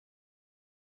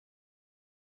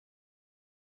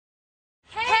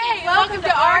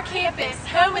campus,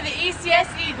 home of the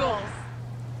ECS Eagles.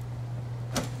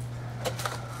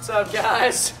 What's up,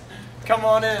 guys? Come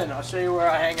on in. I'll show you where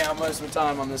I hang out most of the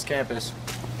time on this campus.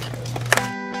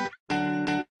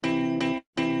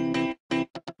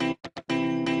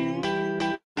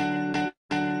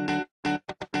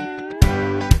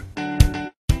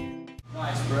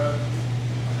 Nice, bro.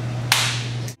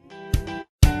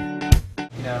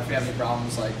 You know, if you have any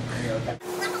problems, like, you know,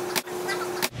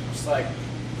 just like,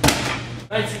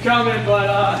 thanks for coming,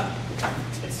 but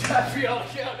it's time for y'all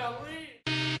to go. Now leave.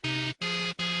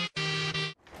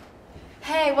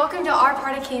 Hey, welcome to our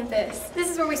part of campus. This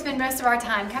is where we spend most of our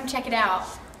time. Come check it out.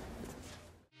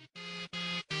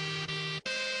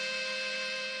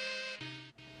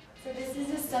 So this is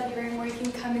a study room where you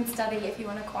can come and study if you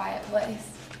want a quiet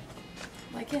place.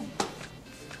 Like in.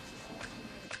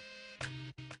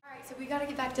 Alright, so we gotta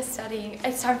get back to studying.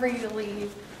 It's time for you to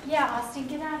leave. Yeah, Austin,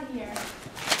 get out of here.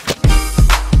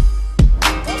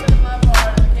 Welcome to my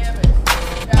part of the campus.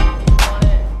 Come on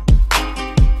in.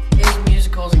 These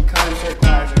musicals and concert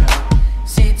choirs are held.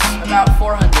 Seats about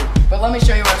 400, but let me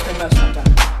show you where I spend most of my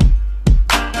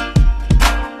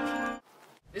time.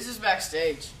 This is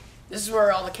backstage. This is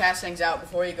where all the cast hangs out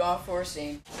before you go off for a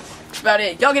scene. That's about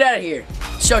it. Y'all get out of here.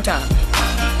 It's showtime.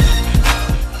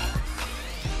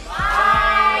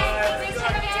 Bye! Thanks for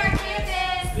coming to our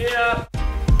campus! Yeah.